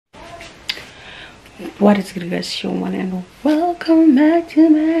What is good, guys? Showman and welcome back to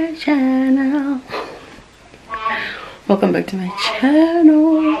my channel. Welcome back to my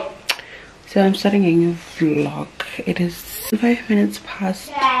channel. So I'm starting a new vlog. It is 5 minutes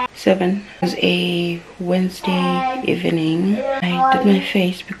past 7. It was a Wednesday evening. I did my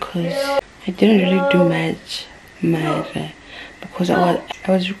face because I didn't really do much because I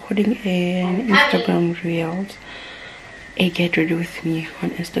was recording an Instagram reels, a get ready with me on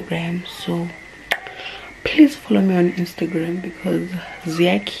Instagram. So please follow me on Instagram because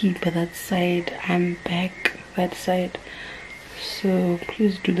Ziaki by that side, I'm back that side. So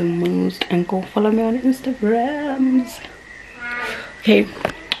please do the most and go follow me on Instagrams. Okay,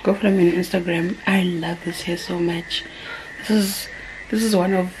 go follow me on Instagram. I love this hair so much. This is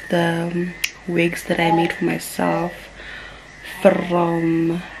one of the wigs that I made for myself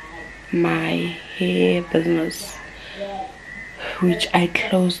from my hair business, which I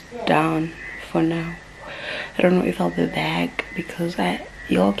closed down for now. I don't know if I'll be back because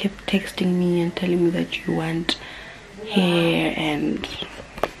y'all kept texting me and telling me that you want hair and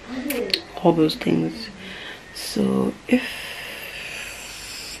all those things. So if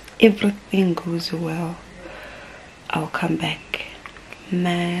everything goes well, I'll come back.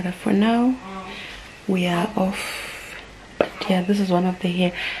 But for now, we are off. But yeah, this is one of the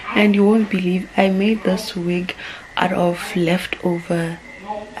hair, and you won't believe I made this wig out of leftover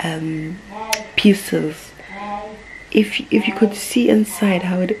pieces. If you could see inside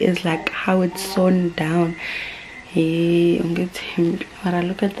how it is, like how it's sewn down. Hey, I'm going to him.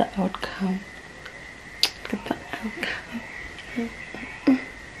 Look at the outcome. Look at the outcome.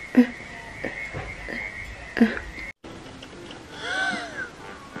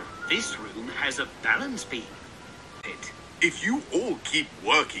 This room has a balance beam. If you all keep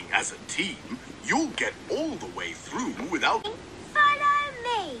working as a team, you'll get all the way through without... Follow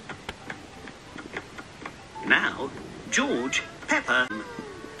me! Now, George, Pepper,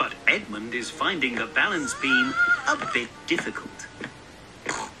 but Edmund is finding the balance beam a bit difficult.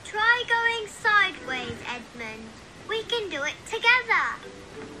 Try going sideways, Edmund. We can do it together.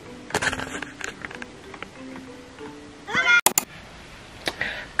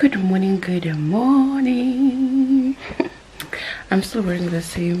 Good morning, good morning. I'm still wearing the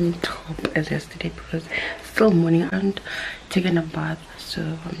same top as yesterday because it's still morning. I haven't taken a bath, so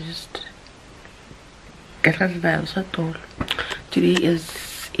I'm just today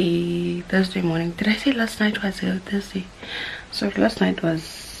is a Thursday morning. Did I say last night was a Thursday? So last night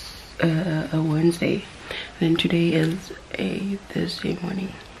was a Wednesday, and then today is a Thursday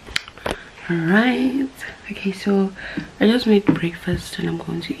morning. Alright, okay, so I just made breakfast and I'm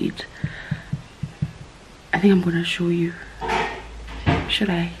going to eat. I think I'm gonna show you. Should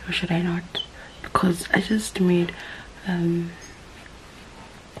I or should I not? Because I just made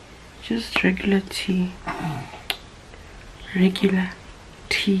just regular tea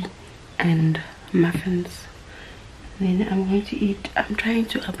and muffins. And then I'm going to eat. I'm trying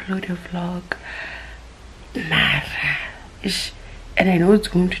to upload a vlog, and I know it's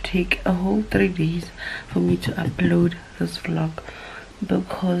going to take a whole 3 days for me to upload this vlog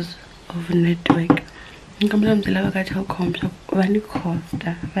because of network. Telkom,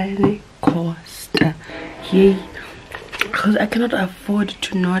 yay, because I cannot afford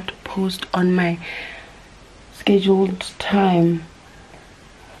to not post on my scheduled time.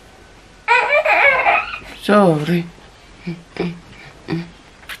 Sorry.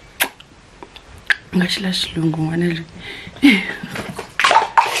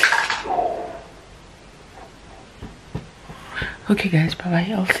 Okay guys, bye bye.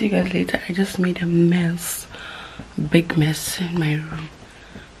 I'll see you guys later. I just made a mess, big mess in my room.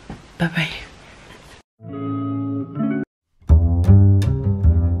 Bye bye.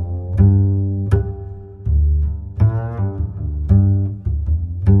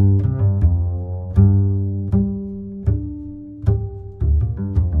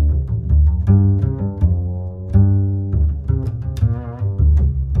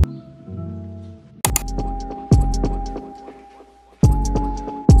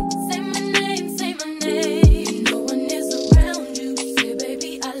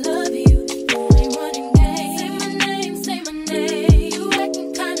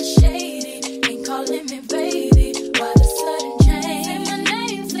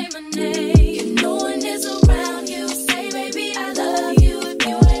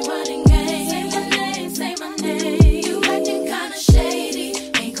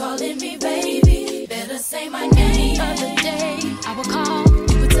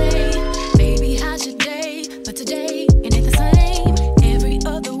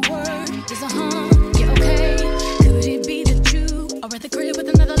 Or at the crib with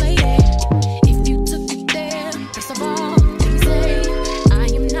another lady. If you took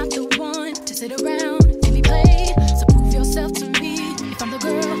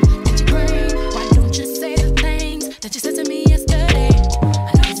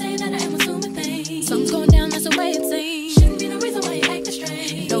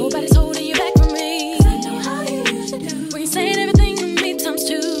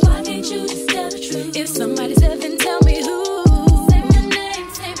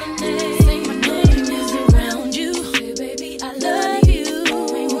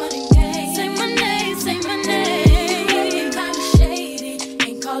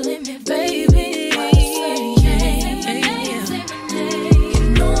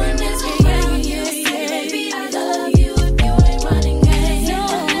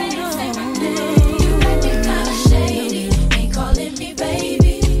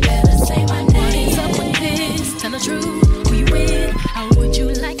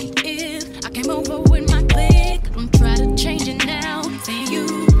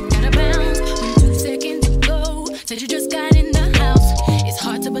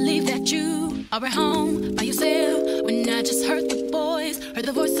heard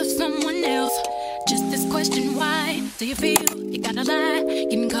the voice of someone else. Just this question, why do you feel you gotta lie?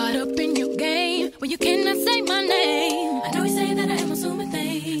 Getting caught up in your game when you cannot say my name. I know you say that I am assuming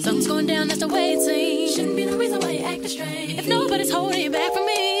things. Something's going down, that's the way it seems. Shouldn't be the reason why you acting strange. If nobody's holding you back from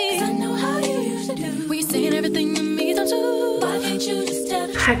me, 'cause I know how you used to do. When you're saying everything to me, don't you? Why can't you just tell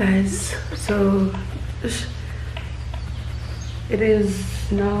the truth? Hi guys, so it is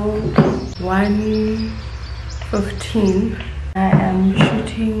now 1:15. I am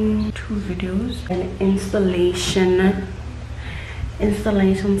shooting 2 videos, an installation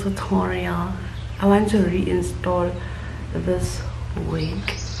tutorial. I want to reinstall this wig,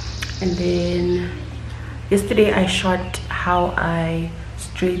 and then yesterday I shot how I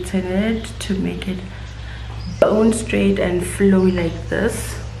straighten it to make it bone straight and flowy like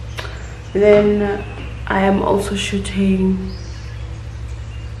this. Then I am also shooting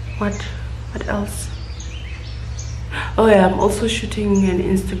what else? Oh yeah, I'm also shooting an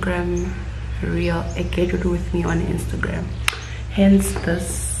Instagram reel, a get it with me on Instagram, hence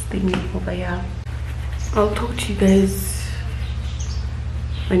this thing over here. I'll talk to you guys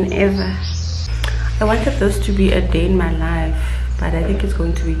whenever. I wanted this to be a day in my life, but I think it's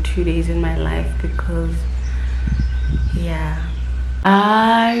going to be 2 days in my life because yeah,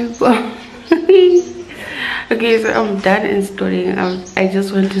 okay, so I'm done installing. I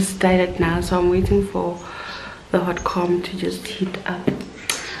just want to start it now, so I'm waiting for the hot comb to just heat up.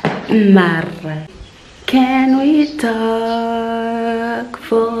 Mara, can we talk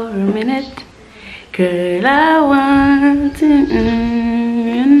for a minute? Girl, I want to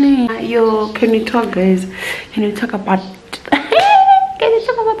yo, can we talk, guys? Can we talk about can we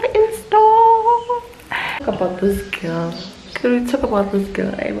talk about the install? Talk about this girl. Can we talk about this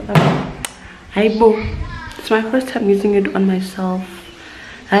girl? It's my first time using it on myself.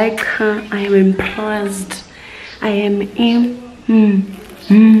 I am impressed. I am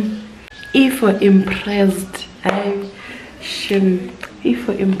if you're impressed,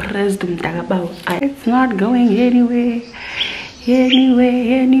 it's not going anywhere.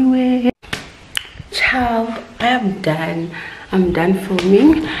 Child, I'm done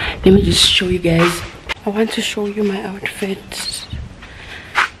filming. Let me just show you guys. I want to show you my outfit.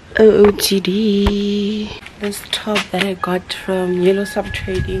 OOTD. This top that I got from Yellow Sub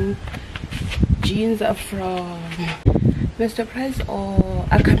Trading. Jeans are from Mr. Price or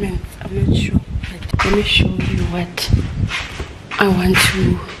Ackermans, I'm not sure, but let me show you what I want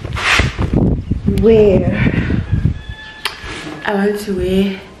to wear. I want to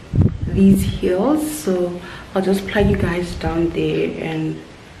wear these heels, so I'll just plug you guys down there and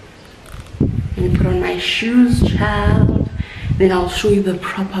put on my shoes, child. Then I'll show you the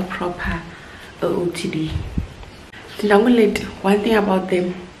proper OOTD. One thing about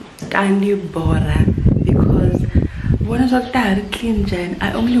them, because when I clean,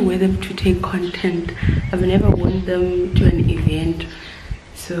 I only wear them to take content. I've never worn them to an event,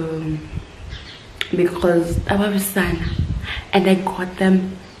 so because I was son and I got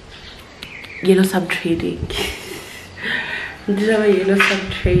them Yellow Sub Trading. These are Yellow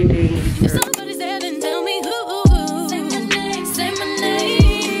Sub Trading.